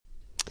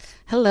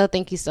Hello,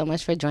 thank you so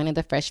much for joining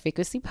the Fresh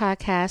Frequency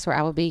podcast, where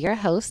I will be your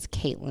host,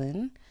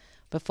 Caitlin.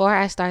 Before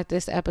I start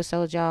this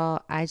episode,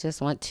 y'all, I just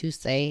want to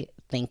say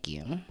thank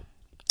you.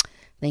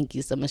 Thank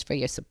you so much for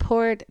your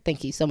support.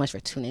 Thank you so much for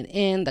tuning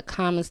in. The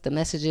comments, the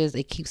messages,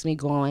 it keeps me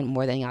going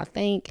more than y'all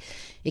think.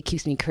 It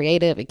keeps me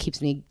creative. It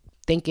keeps me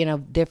thinking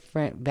of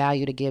different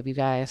value to give you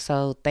guys.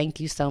 So thank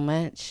you so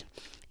much.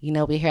 You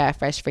know, we're here at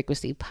Fresh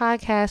Frequency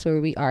Podcast, where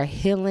we are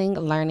healing,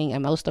 learning,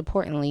 and most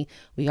importantly,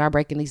 we are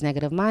breaking these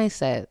negative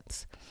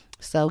mindsets.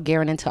 So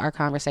gearing into our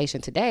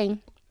conversation today,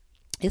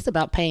 it's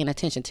about paying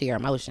attention to your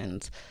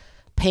emotions,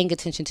 paying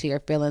attention to your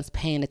feelings,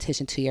 paying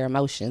attention to your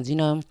emotions. You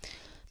know,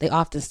 they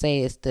often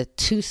say it's the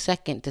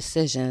 2-second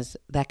decisions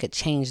that could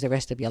change the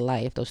rest of your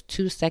life. Those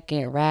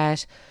 2-second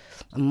rash,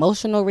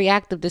 emotional,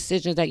 reactive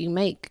decisions that you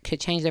make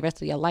could change the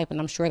rest of your life. And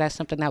I'm sure that's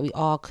something that we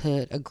all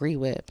could agree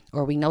with,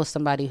 or we know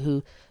somebody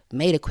who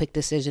made a quick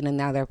decision and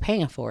now they're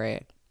paying for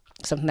it,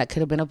 something that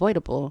could have been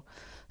avoidable.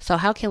 So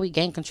how can we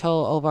gain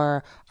control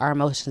over our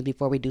emotions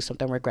before we do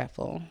something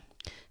regretful?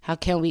 How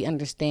can we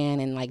understand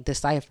and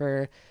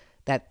decipher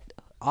that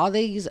all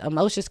these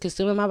emotions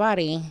consuming my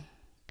body,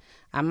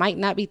 I might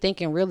not be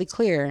thinking really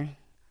clear,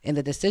 and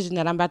the decision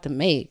that I'm about to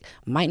make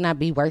might not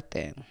be worth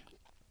it.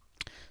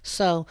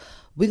 So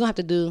we're going to have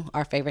to do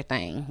our favorite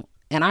thing.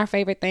 And our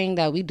favorite thing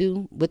that we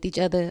do with each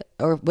other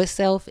or with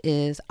self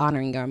is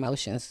honoring your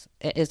emotions.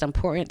 It is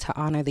important to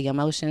honor the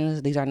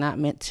emotions. These are not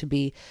meant to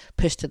be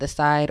pushed to the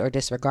side or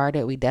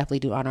disregarded. We definitely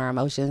do honor our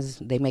emotions.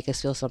 They make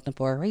us feel something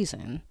for a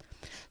reason.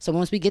 So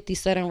once we get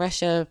these sudden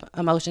rush of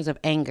emotions of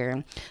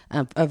anger,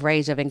 of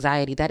rage, of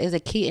anxiety, that is a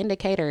key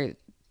indicator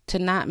to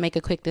not make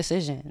a quick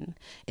decision.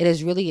 It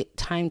is really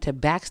time to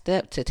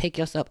backstep, to take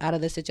yourself out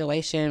of the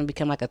situation,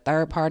 become like a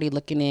third party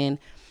looking in,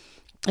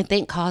 and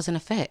think cause and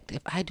effect.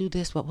 If I do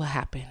this, what will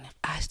happen? If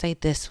I say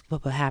this,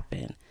 what will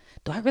happen?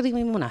 Do I really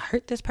even want to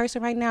hurt this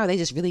person right now? Or they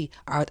just really,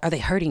 are they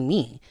hurting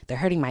me? They're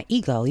hurting my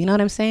ego. You know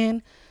what I'm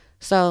saying?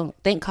 So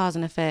think cause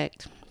and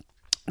effect.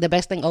 The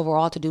best thing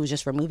overall to do is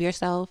just remove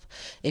yourself.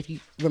 If you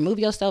remove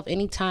yourself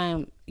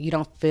anytime you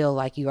don't feel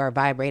like you are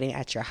vibrating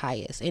at your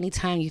highest,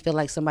 anytime you feel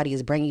like somebody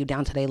is bringing you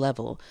down to their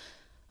level,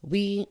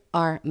 we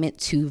are meant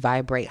to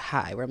vibrate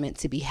high. We're meant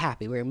to be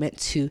happy. We're meant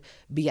to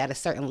be at a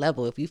certain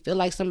level. If you feel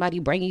like somebody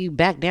bringing you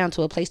back down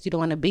to a place you don't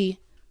want to be,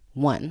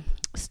 one,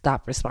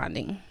 stop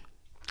responding.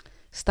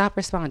 Stop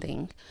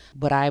responding.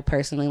 What I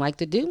personally like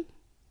to do,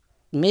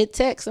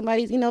 mid-text,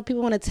 somebody,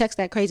 people want to text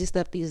that crazy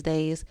stuff these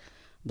days.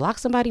 Block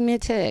somebody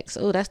mid-text.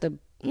 Oh, that's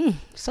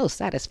so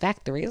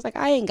satisfactory. It's like,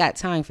 I ain't got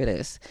time for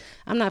this.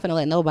 I'm not going to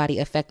let nobody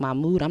affect my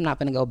mood. I'm not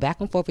going to go back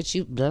and forth with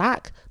you.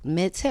 Block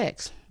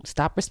mid-text.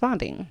 Stop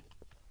responding.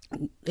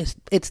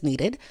 It's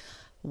needed.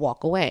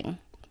 Walk away.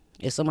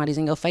 If somebody's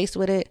in your face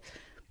with it,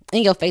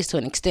 in your face to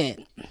an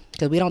extent,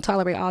 because we don't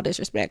tolerate all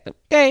disrespect,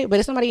 okay? But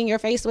if somebody in your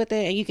face with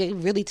it and you can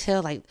really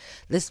tell like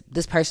this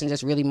person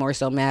just really more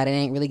so mad, it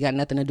ain't really got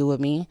nothing to do with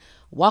me,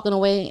 walking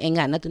away ain't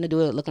got nothing to do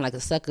with it looking like a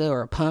sucker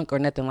or a punk or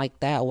nothing like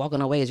that.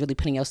 Walking away is really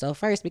putting yourself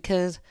first,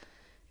 because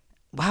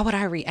why would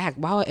I react?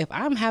 If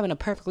I'm having a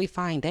perfectly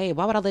fine day,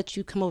 why would I let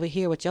you come over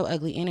here with your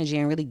ugly energy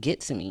and really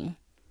get to me?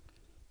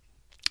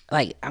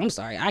 Like, I'm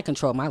sorry, I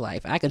control my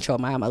life. I control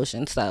my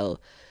emotions. So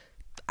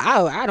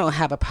I don't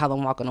have a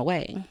problem walking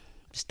away.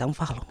 Just don't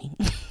follow me.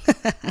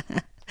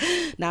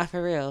 Not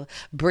for real.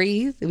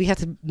 Breathe. We have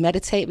to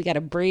meditate. We got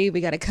to breathe. We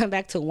got to come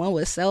back to one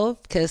with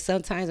self, because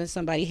sometimes when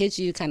somebody hits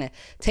you, kind of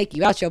take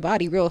you out your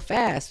body real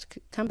fast.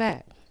 Come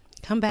back.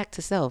 Come back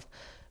to self.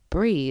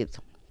 Breathe.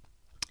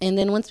 And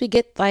then once we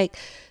get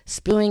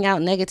spewing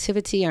out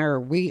negativity, or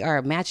we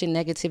are matching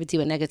negativity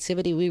with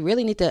negativity, we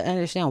really need to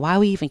understand why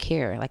we even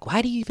care. Like,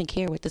 why do you even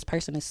care what this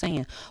person is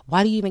saying?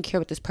 Why do you even care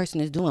what this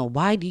person is doing?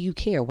 Why do you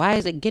care? Why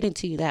is it getting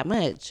to you that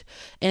much?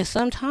 And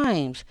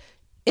sometimes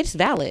it's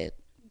valid.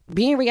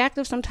 Being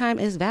reactive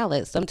sometimes is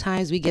valid.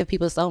 Sometimes we give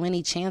people so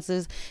many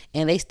chances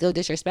and they still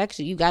disrespect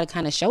you. You got to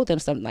kind of show them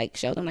something,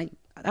 show them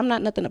I'm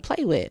not nothing to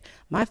play with.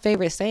 My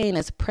favorite saying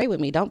is pray with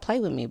me. Don't play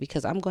with me,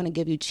 because I'm going to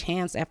give you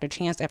chance after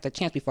chance after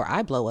chance before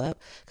I blow up,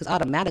 because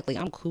automatically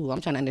I'm cool.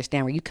 I'm trying to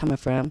understand where you coming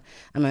from.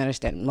 I'm going to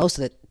understand most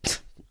of the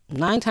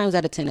 9 times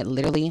out of 10, it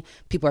literally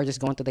people are just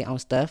going through their own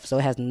stuff. So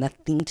it has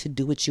nothing to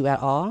do with you at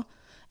all.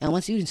 And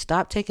once you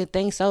stop taking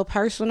things so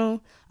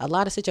personal, a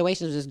lot of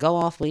situations just go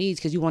off with ease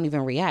because you won't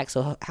even react.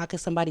 So how can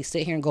somebody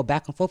sit here and go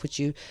back and forth with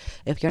you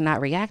if you're not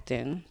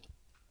reacting?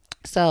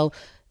 So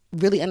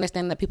really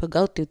understand that people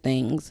go through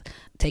things.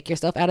 Take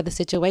yourself out of the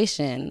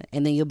situation,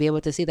 and then you'll be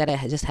able to see that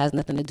it just has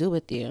nothing to do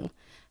with you.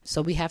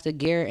 So we have to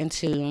gear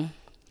into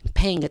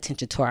paying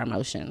attention to our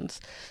emotions.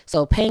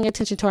 So paying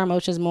attention to our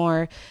emotions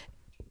more,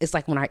 it's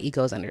like when our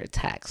ego is under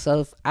attack.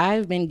 So if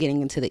I've been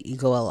getting into the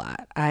ego a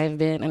lot. I've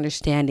been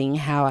understanding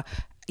how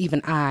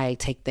even I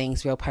take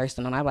things real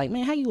personal. And I'm like,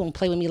 man, how you gonna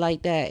play with me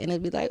like that? And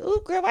it'd be like, oh,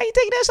 girl, why you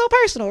taking that so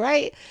personal,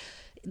 right?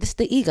 This is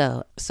the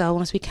ego. So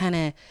once we kind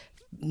of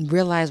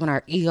realize when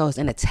our ego is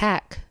in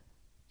attack,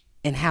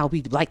 and how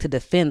we like to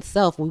defend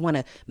self. We want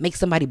to make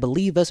somebody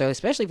believe us, or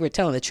especially if we're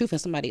telling the truth and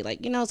somebody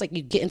like, it's like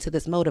you get into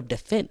this mode of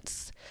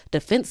defense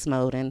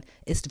mode. And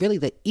it's really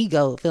the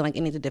ego feeling like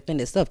it needs to defend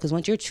itself. Because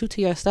once you're true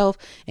to yourself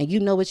and you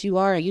know what you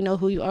are and you know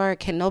who you are,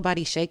 can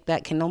nobody shake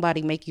that? Can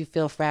nobody make you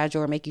feel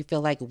fragile or make you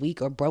feel like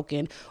weak or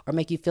broken or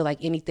make you feel like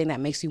anything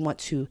that makes you want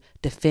to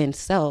defend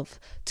self,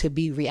 to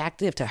be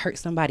reactive, to hurt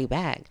somebody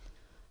back?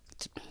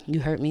 You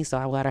hurt me, so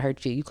I gotta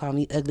hurt you. You call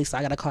me ugly, so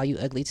I gotta call you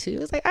ugly too.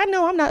 It's like, I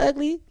know I'm not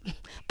ugly.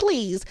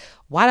 Please,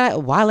 why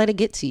let it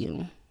get to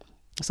you?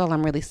 That's all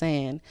I'm really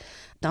saying.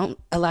 Don't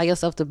allow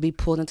yourself to be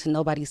pulled into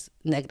nobody's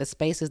negative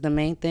space is the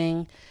main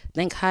thing.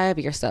 Think high of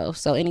yourself.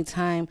 So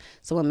anytime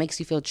someone makes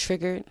you feel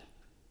triggered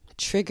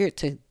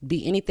to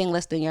be anything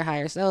less than your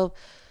higher self,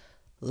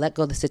 let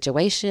go of the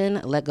situation,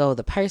 let go of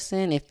the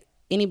person. If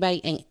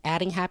anybody ain't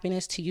adding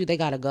happiness to you, they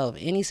gotta go. If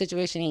any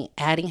situation ain't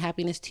adding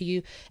happiness to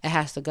you, it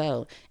has to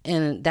go.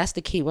 And that's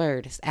the key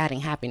word, is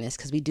adding happiness,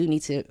 because we do need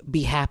to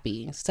be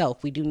happy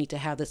self. We do need to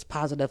have this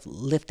positive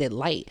lifted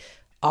light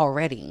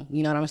already.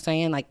 You know what I'm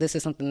saying? Like, this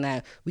is something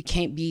that we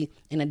can't be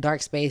in a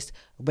dark space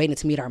waiting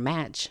to meet our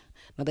match.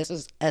 No, this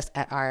is us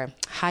at our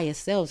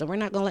highest selves, and we're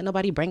not gonna let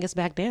nobody bring us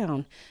back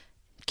down.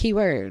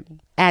 Keyword,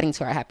 adding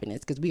to our happiness,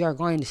 because we are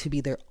going to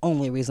be the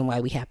only reason why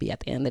we happy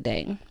at the end of the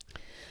day.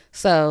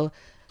 So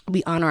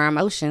we honor our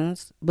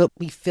emotions, but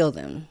we feel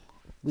them.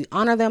 We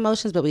honor the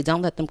emotions, but we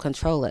don't let them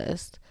control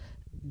us.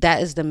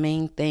 That is the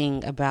main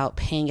thing about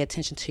paying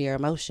attention to your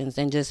emotions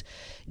and just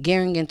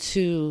gearing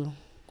into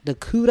the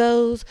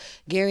kudos,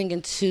 gearing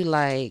into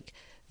like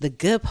the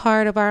good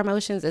part of our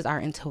emotions is our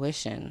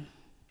intuition.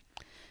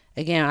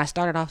 Again, I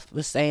started off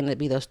with saying it'd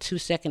be those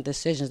 2-second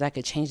decisions that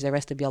could change the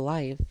rest of your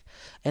life.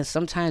 And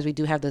sometimes we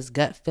do have this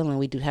gut feeling.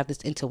 We do have this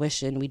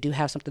intuition. We do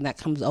have something that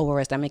comes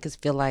over us that makes us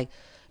feel like,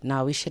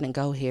 no, we shouldn't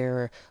go here,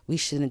 or we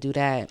shouldn't do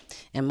that.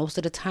 And most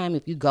of the time,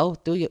 if you go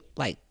through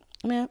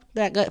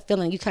that gut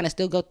feeling, you kind of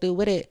still go through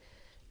with it,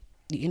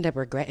 you end up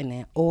regretting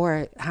it.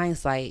 Or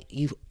hindsight,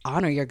 you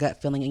honor your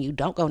gut feeling and you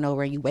don't go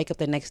nowhere, and you wake up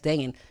the next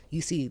day and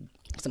you see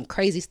some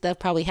crazy stuff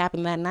probably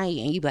happened that night,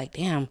 and you be like,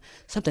 damn,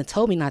 something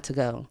told me not to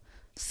go.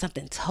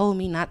 Something told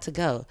me not to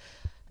go.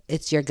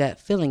 It's your gut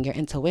feeling, your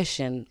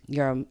intuition,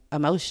 your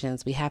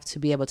emotions. We have to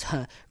be able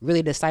to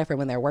really decipher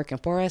when they're working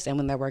for us and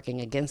when they're working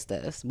against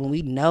us. When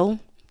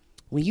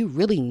you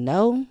really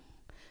know,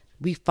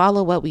 we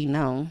follow what we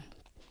know,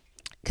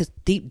 because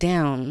deep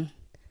down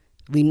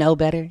we know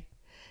better,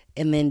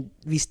 and then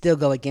we still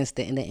go against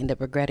it and then end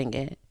up regretting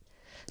it.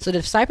 So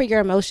to decipher your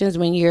emotions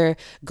when you're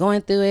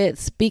going through it,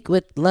 speak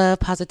with love,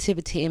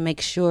 positivity, and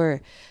make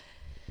sure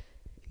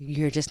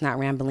you're just not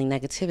rambling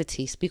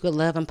negativity. Speak with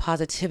love and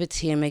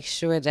positivity, and make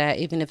sure that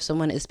even if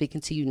someone is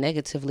speaking to you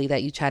negatively,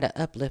 that you try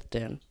to uplift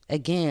them.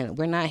 Again,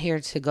 we're not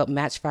here to go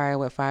match fire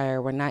with fire.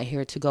 We're not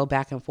here to go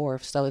back and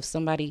forth. So if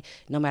somebody,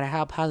 no matter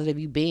how positive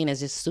you being,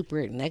 is just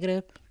super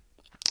negative,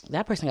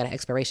 that person got an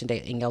expiration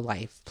date in your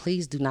life.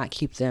 Please do not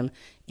keep them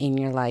in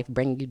your life,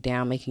 bringing you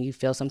down, making you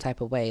feel some type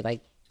of way.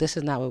 Like, this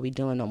is not what we're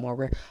doing no more.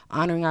 We're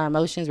honoring our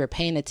emotions. We're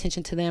paying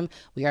attention to them.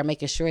 We are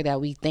making sure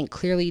that we think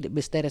clearly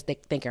instead of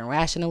thinking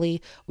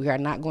rationally. We are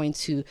not going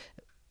to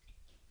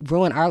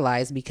ruin our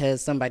lives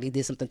because somebody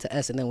did something to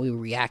us and then we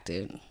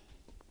reacted.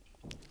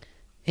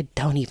 It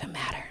don't even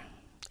matter.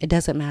 It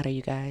doesn't matter,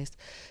 you guys.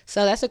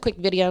 So that's a quick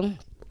video.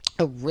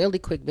 A really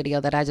quick video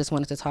that I just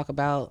wanted to talk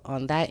about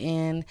on that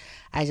end.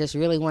 I just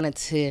really wanted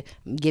to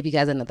give you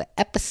guys another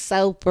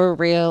episode for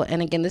real.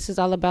 And again, this is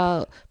all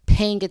about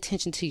paying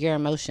attention to your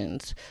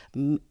emotions.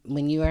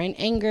 When you are in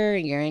anger,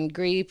 you're in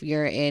grief,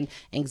 you're in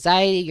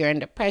anxiety, you're in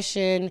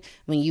depression,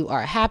 when you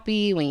are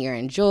happy, when you're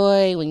in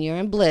joy, when you're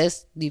in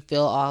bliss, you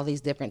feel all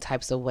these different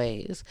types of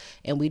ways.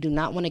 And we do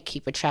not want to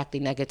keep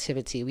attracting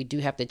negativity. We do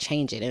have to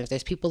change it. And if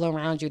there's people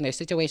around you and there's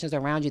situations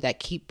around you that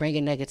keep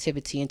bringing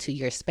negativity into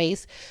your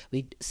space,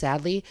 we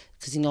sadly,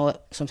 because you know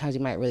what, sometimes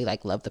you might really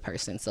love the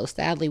person. So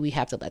sadly, we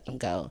have to let them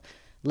go.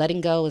 Letting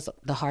go is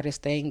the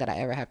hardest thing that I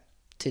ever have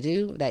to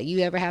do, that you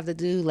ever have to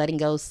do. Letting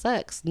go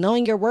sucks.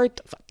 Knowing your worth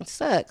fucking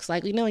sucks.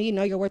 You know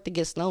your worth, it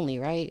gets lonely,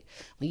 right?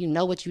 When you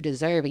know what you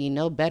deserve and you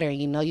know better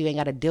and you know you ain't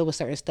got to deal with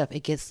certain stuff,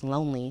 it gets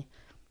lonely.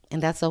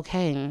 And that's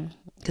okay,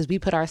 because we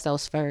put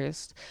ourselves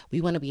first.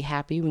 We want to be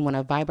happy. We want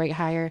to vibrate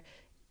higher.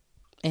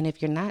 And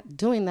if you're not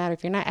doing that, or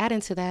if you're not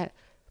adding to that,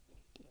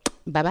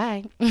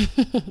 bye-bye.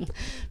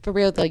 For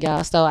real though,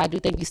 y'all. So I do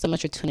thank you so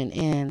much for tuning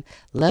in.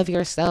 Love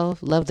yourself.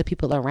 Love the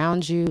people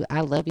around you.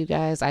 I love you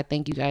guys. I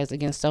thank you guys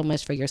again so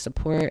much for your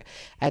support.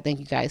 I thank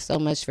you guys so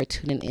much for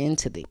tuning in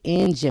to the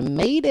end. You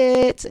made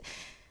it.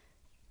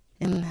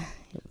 And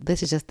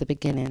this is just the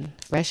beginning.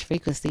 Fresh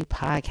Frequency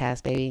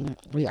Podcast, baby.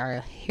 We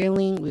are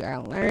healing. We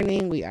are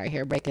learning. We are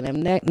here breaking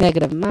them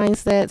negative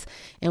mindsets.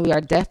 And we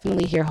are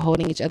definitely here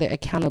holding each other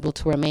accountable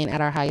to remain at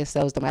our highest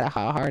selves, no matter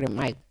how hard it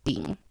might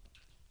be.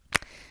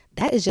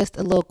 That is just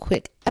a little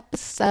quick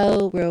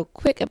episode, real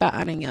quick, about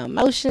honoring your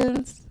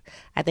emotions.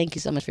 I thank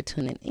you so much for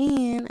tuning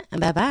in. And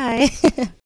bye-bye.